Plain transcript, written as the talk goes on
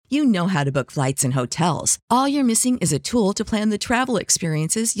you know how to book flights and hotels. All you're missing is a tool to plan the travel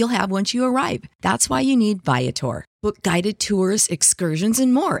experiences you'll have once you arrive. That's why you need Viator. Book guided tours, excursions,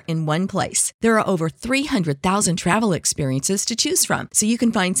 and more in one place. There are over 300,000 travel experiences to choose from, so you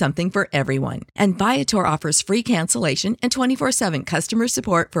can find something for everyone. And Viator offers free cancellation and 24/7 customer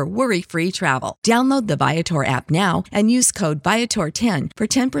support for worry-free travel. Download the Viator app now and use code Viator10 for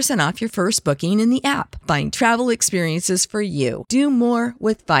 10% off your first booking in the app. Find travel experiences for you. Do more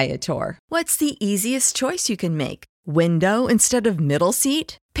with Viator. What's the easiest choice you can make? Window instead of middle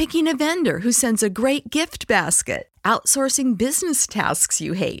seat? Picking a vendor who sends a great gift basket? Outsourcing business tasks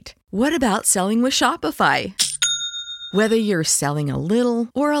you hate? What about selling with Shopify? Whether you're selling a little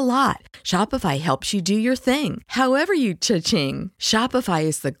or a lot, Shopify helps you do your thing, however you cha-ching. Shopify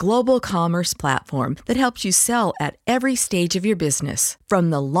is the global commerce platform that helps you sell at every stage of your business. From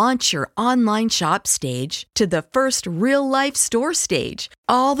the launch your online shop stage to the first real-life store stage,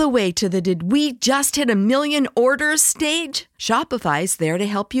 all the way to the did we just hit a million orders stage? Shopify's there to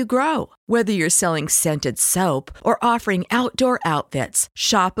help you grow. Whether you're selling scented soap or offering outdoor outfits,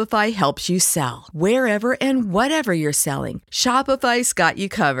 Shopify helps you sell. Wherever and whatever you're selling, Shopify's got you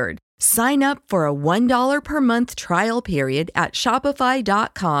covered. Sign up for a $1 per month trial period at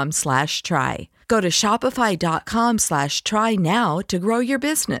shopify.com/try. Go to shopify.com/try now to grow your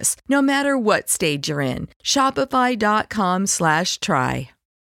business, no matter what stage you're in. Shopify.com/try.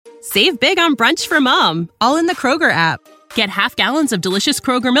 Save big on brunch for mom, all in the Kroger app. Get half gallons of delicious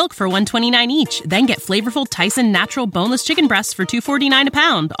Kroger milk for $1.29 each. Then get flavorful Tyson natural boneless chicken breasts for $2.49 a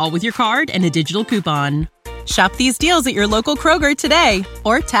pound, all with your card and a digital coupon. Shop these deals at your local Kroger today,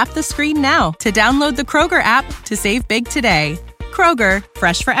 or tap the screen now to download the Kroger app to save big today. Kroger,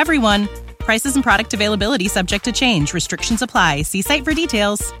 fresh for everyone. Prices and product availability subject to change. Restrictions apply. See site for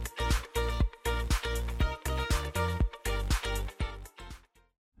details.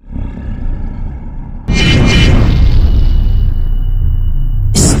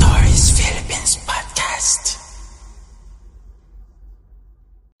 Stories Philippines Podcast.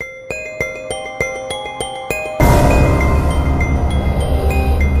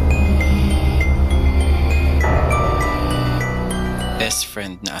 Best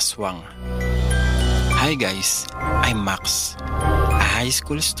friend na aswang. Hi guys, I'm Max, a high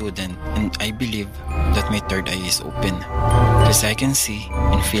school student, and I believe that my third eye is open because I can see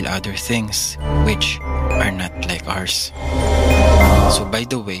and feel other things which are not like ours. So by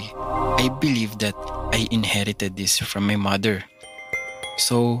the way, I believe that I inherited this from my mother.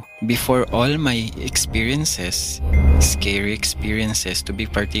 So before all my experiences, scary experiences to be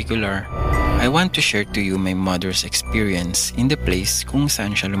particular, I want to share to you my mother's experience in the place kung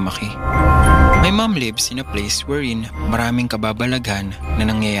saan siya lumaki. My mom lives in a place wherein maraming kababalaghan na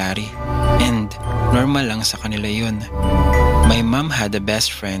nangyayari, and normal lang sa kanila yun. My mom had a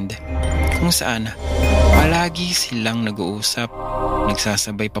best friend kung saan palagi silang nag-uusap,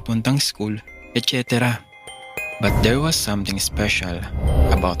 nagsasabay papuntang school, etc. But there was something special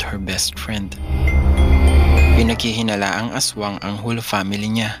about her best friend. Pinaghihinalaang aswang ang whole family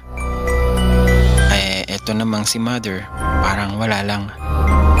niya. Eto namang si mother, parang wala lang.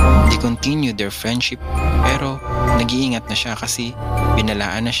 They continued their friendship, pero nag-iingat na siya kasi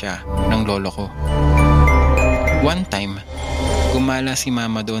binalaan na siya ng lolo ko. One time, gumala si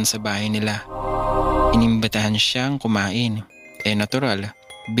mama doon sa bahay nila. Inimbitahan siyang kumain. Natural,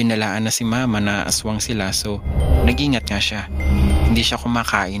 binalaan na si mama na aswang sila, so nag-ingat nga siya. Hindi siya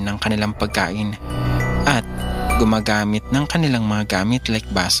kumakain ng kanilang pagkain at gumagamit ng kanilang mga gamit like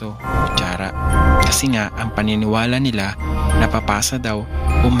baso, kutsara. Kasi nga ang paniniwala nila napapasa daw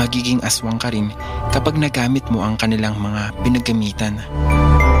o magiging aswang ka rin kapag nagamit mo ang kanilang mga pinagamitan.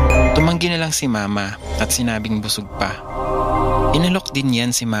 Tumanggi na lang si mama at sinabing busog pa. Inalok din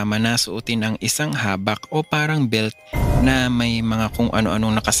yan si mama na suotin ang isang habak o parang belt na may mga kung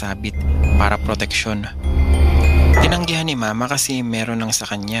ano-anong nakasabit para proteksyon. Tinanggihan ni mama kasi meron lang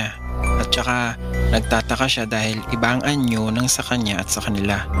sa kanya. At saka nagtataka siya dahil iba ang anyo ng sa kanya at sa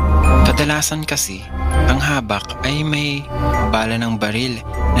kanila. Kadalasan kasi ang habak ay may bala ng baril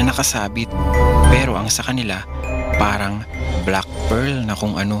na nakasabit, pero ang sa kanila parang black pearl na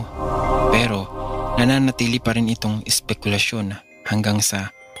kung ano. Pero nananatili pa rin itong espekulasyon hanggang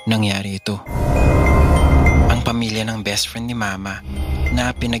sa nangyari ito. Ang pamilya ng best friend ni mama na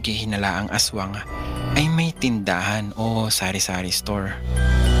pinaghihinalaang aswang ay may tindahan o sari-sari store.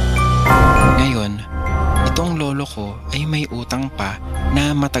 Ngayon, itong lolo ko ay may utang pa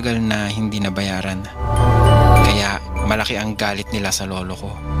na matagal na hindi nabayaran. Kaya malaki ang galit nila sa lolo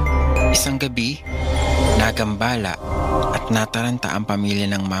ko. Isang gabi, nagambala at nataranta ang pamilya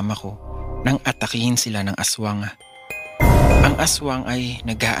ng mama ko nang atakihin sila ng aswang. Ang aswang ay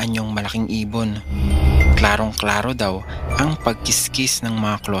nag-aanyong malaking ibon. Klarong-klaro daw ang pagkiskis ng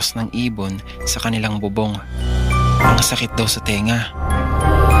mga claws ng ibon sa kanilang bubong. Ang sakit daw sa tenga.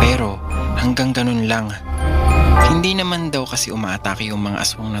 Pero hanggang ganun lang. Hindi naman daw kasi umaatake yung mga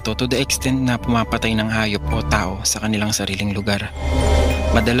aswang na to the extent na pumapatay ng hayop o tao sa kanilang sariling lugar.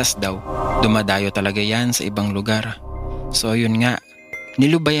 Madalas daw, dumadayo talaga yan sa ibang lugar. So yun nga,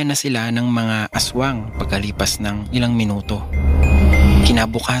 nilubayan na sila ng mga aswang pagkalipas ng ilang minuto.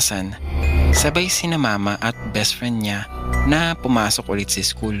 Kinabukasan, sabay sina mama at best friend niya na pumasok ulit sa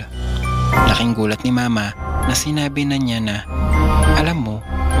school. Laking gulat ni mama na sinabi na niya na, alam mo,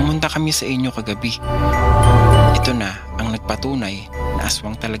 pumunta kami sa inyo kagabi. Ito na ang nagpatunay na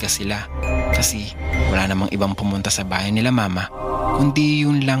aswang talaga sila kasi wala namang ibang pumunta sa bahay nila mama kundi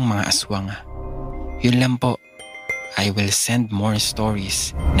yun lang mga aswang. Yun lang po. I will send more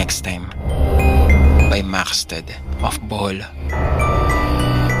stories next time. By Maxted of Bohol.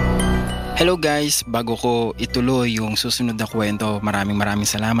 Hello guys, bago ko ituloy yung susunod na kwento, maraming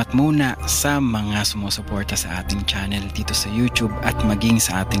salamat muna sa mga sumusuporta sa ating channel dito sa YouTube at maging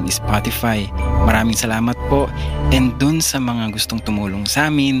sa ating Spotify. Maraming salamat po, and dun sa mga gustong tumulong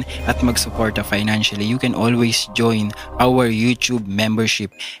sa amin at magsuporta financially, you can always join our YouTube membership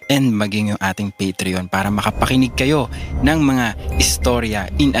and maging yung ating Patreon para makapakinig kayo ng mga istorya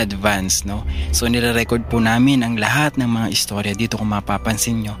in advance, no? So nire-record po namin ang lahat ng mga istorya dito kung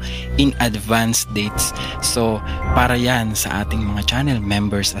mapapansin nyo in advance dates. So para yan sa ating mga channel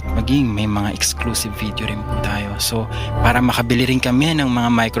members at maging may mga exclusive video rin po tayo. So para makabili rin kami ng mga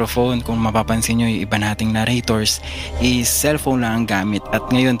microphone, kung mapapansin nyo yung iba nating narrators is cellphone lang ang gamit at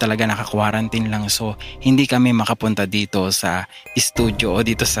ngayon talaga naka-quarantine lang, so hindi kami makapunta dito sa studio o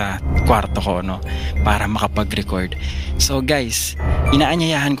dito sa kwarto ko, no, para makapag-record. So guys,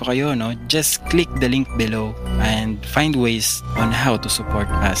 inaanyayahan ko kayo, no, just click the link below and find ways on how to support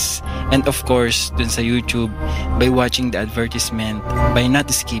us. And of course, dun sa YouTube, by watching the advertisement, by not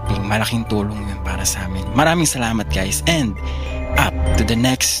skipping, malaking tulong yun para sa amin. Maraming salamat guys, and up to the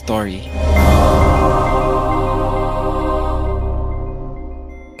next story.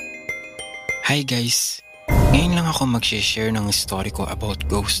 Hi guys, ngayon lang ako mag-share ng story ko about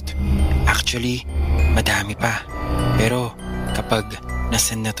ghost. Actually, madami pa. Pero kapag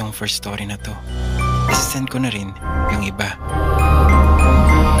nasend na tong first story na to, isasend ko na rin yung iba.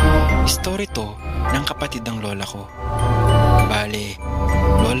 Story to ng kapatid ng lola ko. Bale,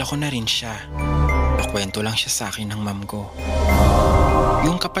 lola ko na rin siya. Nakwento lang siya sa akin ng mom ko.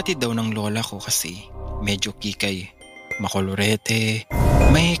 Yung kapatid daw ng lola ko kasi medyo kikay, makolorete,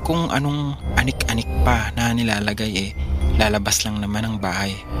 may kung anong anik-anik pa na nilalagay lalabas lang naman ang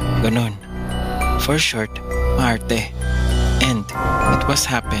bahay. Ganon. For short, maarte. And it was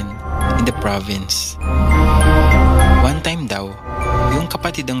happened in the province. One time daw, yung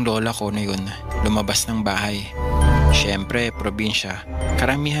kapatid ng lola ko na yun lumabas ng bahay. Siyempre, probinsya.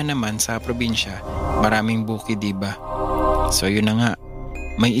 Karamihan naman sa probinsya, maraming bukid, diba? So yun na nga,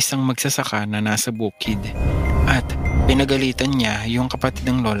 may isang magsasaka na nasa bukid at pinagalitan niya yung kapatid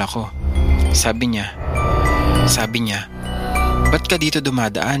ng lola ko. Sabi niya, ba't ka dito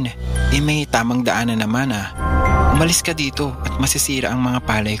dumadaan? May tamang daanan naman ah. Umalis ka dito at masisira ang mga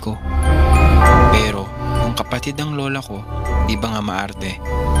palay ko. Pero yung kapatid ng lola ko, di ba nga maarte,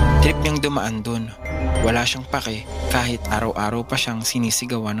 trip niyang dumaan dun. Wala siyang pake kahit araw-araw pa siyang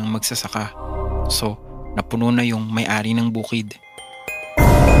sinisigawan ng magsasaka. So, napuno na yung may-ari ng bukid.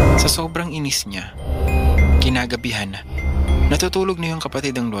 Sa sobrang inis niya, kinagabihan, natutulog na yung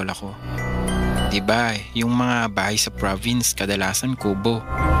kapatid ng lola ko. Diba, yung mga bahay sa province kadalasan kubo.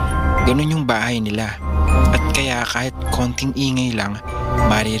 Ganun yung bahay nila. At kaya kahit konting ingay lang,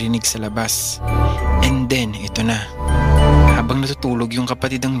 maririnig sa labas. And then, ito na. Habang natutulog yung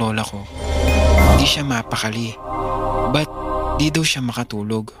kapatid ng lola ko, hindi siya mapakali. But, di daw siya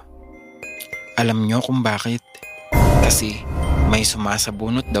makatulog. Alam nyo kung bakit? Kasi, may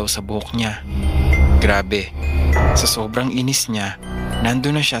sumasabunot daw sa buhok niya. Grabe, sa sobrang inis niya,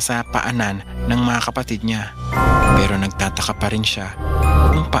 nandun na siya sa paanan ng mga kapatid niya. Pero nagtataka pa rin siya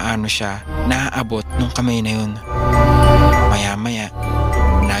kung paano siya naaabot nung kamay na yun. Maya-maya,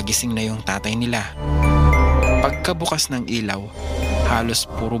 nagising na yung tatay nila. Pagkabukas ng ilaw, halos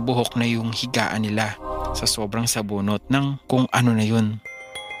puro buhok na yung higaan nila sa sobrang sabunot ng kung ano na yun.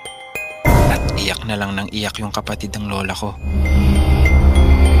 At iyak na lang ng iyak yung kapatid ng lola ko.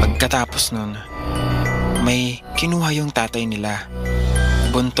 Pagkatapos nun, may kinuha yung tatay nila.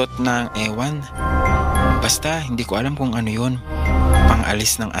 Buntot ng ewan. Basta hindi ko alam kung ano yun.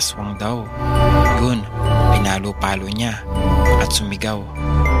 Pangalis ng aswang daw. Yun, pinalo-palo niya at sumigaw,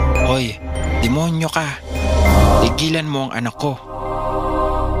 "Hoy, demonyo ka! Tigilan mo ang anak ko.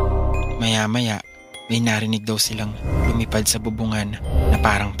 Maya-maya, may narinig daw silang lumipad sa bubungan na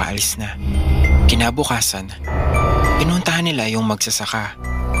parang paalis na. Kinabukasan, pinuntahan nila yung magsasaka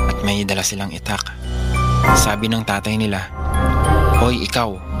at may dala silang itak. Sabi ng tatay nila, "Hoy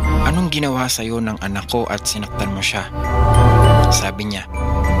ikaw, anong ginawa sa'yo ng anak ko at sinaktan mo siya?" Sabi niya,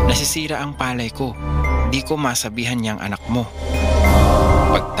 "Nasisira ang palay ko, di ko masabihan niyang anak mo."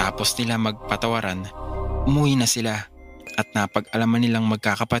 Pagtapos nila magpatawaran, umuwi na sila at napag-alaman nilang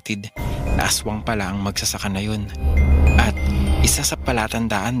magkakapatid na aswang pala ang magsasaka na yun. At isa sa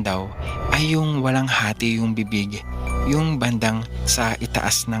palatandaan daw ay yung walang hati yung bibig, yung bandang sa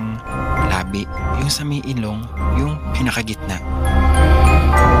itaas ng labi, yung sa may ilong, yung pinakagitna.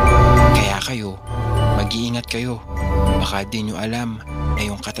 Kaya kayo, mag-iingat kayo. Baka di nyo alam na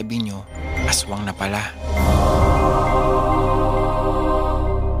yung katabi nyo, aswang na pala.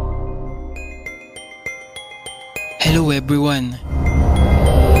 Hello everyone!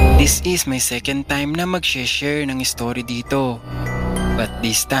 This is my second time na mag-share ng story dito. But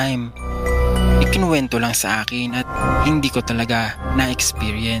this time, ikinuwento lang sa akin at hindi ko talaga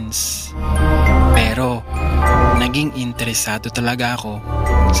na-experience. Pero, naging interesado talaga ako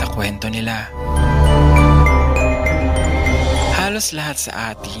sa kwento nila. Halos lahat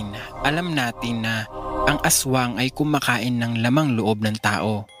sa atin, alam natin na ang aswang ay kumakain ng lamang loob ng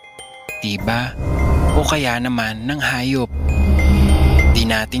tao. Diba? O kaya naman ng hayop. Di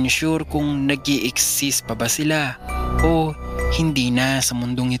natin sure kung nag-i-exist pa ba sila o hindi na sa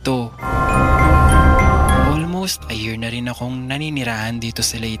mundong ito. Almost a year na rin akong naninirahan dito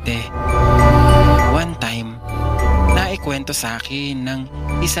sa Leyte. One time, naikwento sa akin ng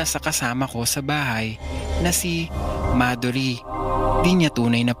isa sa kasama ko sa bahay na si Maduri. Di niya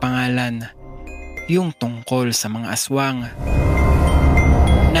tunay na pangalan. Yung tungkol sa mga aswang.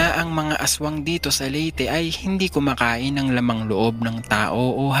 Na ang mga aswang dito sa Leyte ay hindi kumakain ng lamang loob ng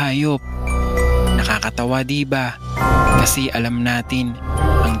tao o hayop. Nakakatawa diba? Kasi alam natin,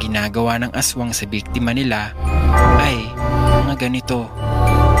 ang ginagawa ng aswang sa biktima nila ay mga ganito.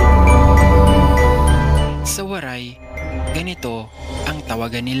 Sa waray, ganito ang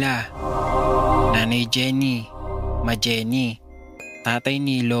tawagan nila. Nanay Jenny, Ma Jenny, Tatay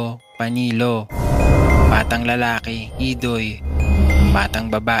Nilo, Panilo, batang lalaki, Idoy,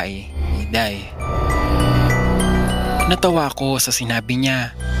 batang babae, Iday. Natawa ko sa sinabi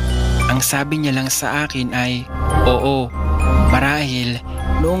niya. Ang sabi niya lang sa akin ay, oo, marahil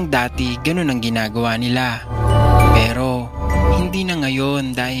noong dati ganun ang ginagawa nila. Pero hindi na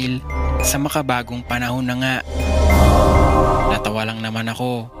ngayon dahil sa makabagong panahon na nga. Natawa lang naman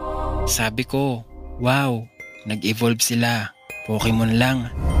ako. Sabi ko, wow, nag-evolve sila. Pokemon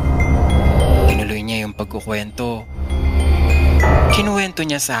lang. Tinuloy niya yung pagkukwento. Kinuwento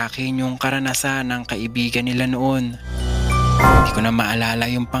niya sa akin yung karanasan ng kaibigan nila noon. Hindi ko na maalala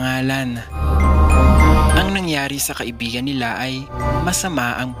yung pangalan. Ang nangyari sa kaibigan nila ay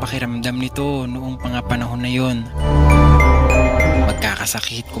masama ang pakiramdam nito noong mga panahon na yon.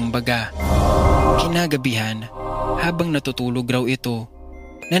 Magkakasakit kumbaga. Kinagabihan, habang natutulog raw ito,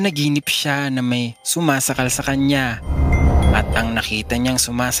 na naginip siya na may sumasakal sa kanya. At ang nakita niyang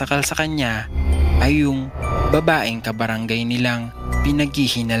sumasakal sa kanya ay yung babaeng kabarangay nilang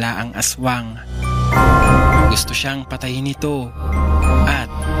pinaghihinalaang aswang. Gusto siyang patayin ito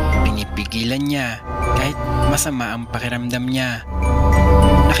at pinipigilan niya kahit masama ang pakiramdam niya.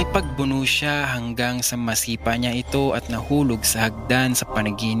 Nakipagbuno siya hanggang sa masipa niya ito at nahulog sa hagdan sa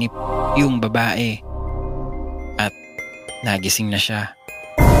panaginip yung babae. At nagising na siya.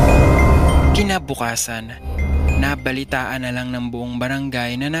 Kinabukasan, nabalitaan na lang ng buong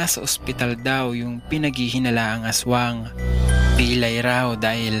barangay na nasa ospital daw yung pinaghihinalaang aswang. Pilay raw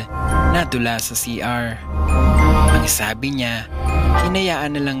dahil nadula sa CR. Ang sabi niya,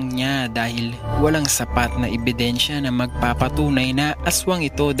 hinayaan na lang niya dahil walang sapat na ebidensya na magpapatunay na aswang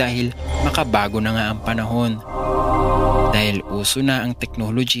ito dahil makabago na nga ang panahon. Dahil uso na ang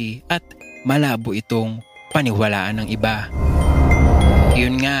technology at malabo itong paniwalaan ng iba.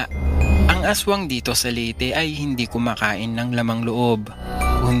 Yun nga, ang aswang dito sa Leyte ay hindi kumakain ng lamang loob,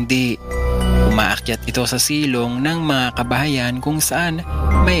 kundi umaakyat ito sa silong ng mga kabahayan kung saan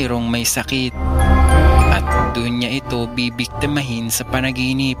mayroong may sakit. At doon niya ito bibiktimahin sa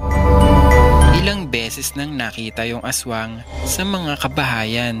panaginip. Ilang beses nang nakita yung aswang sa mga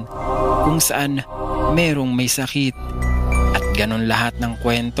kabahayan kung saan mayroong may sakit. At ganon lahat ng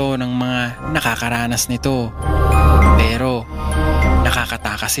kwento ng mga nakakaranas nito. Pero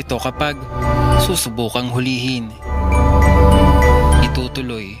nakakatakas ito kapag susubukang hulihin.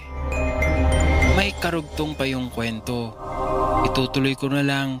 Itutuloy. May karugtong pa yung kwento. Itutuloy ko na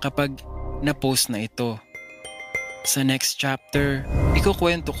lang kapag na-post na ito. Sa next chapter,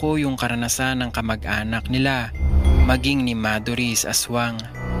 ikukwento ko yung karanasan ng kamag-anak nila, maging ni Madoris Aswang.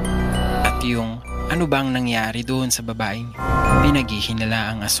 At yung ano bang nangyari doon sa babaeng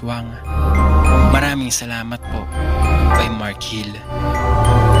pinaghihinala ang aswang. Maraming salamat po kay Mark Hill.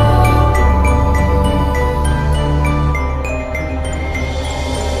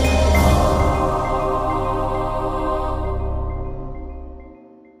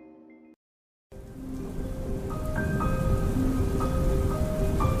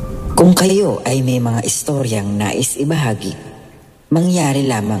 Kung kayo ay may mga istoryang nais ibahagi, mangyari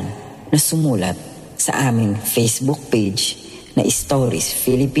lamang na sumulat sa aming Facebook page na Stories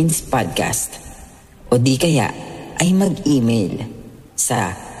Philippines Podcast o di kaya ay mag-email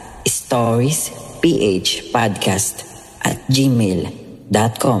sa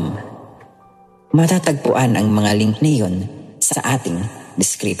storiesphpodcast@gmail.com. Matatagpuan ang mga link na iyon sa ating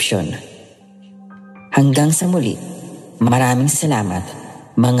description. Hanggang sa muli, maraming salamat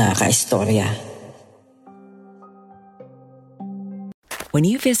mga kaistorya. When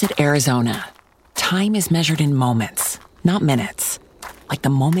you visit Arizona, time is measured in moments, not minutes. Like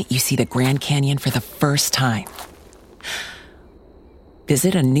the moment you see the Grand Canyon for the first time.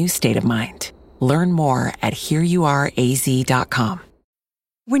 Visit a new state of mind. Learn more at hereyouareaz.com.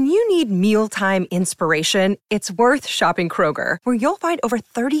 When you need mealtime inspiration, it's worth shopping Kroger, where you'll find over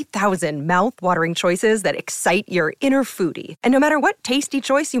 30,000 mouth-watering choices that excite your inner foodie. And no matter what tasty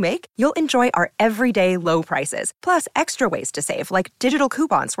choice you make, you'll enjoy our everyday low prices, plus extra ways to save, like digital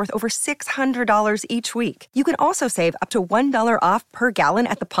coupons worth over $600 each week. You can also save up to $1 off per gallon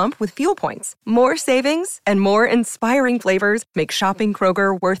at the pump with fuel points. More savings and more inspiring flavors make shopping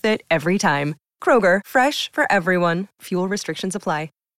Kroger worth it every time. Kroger, fresh for everyone. Fuel restrictions apply.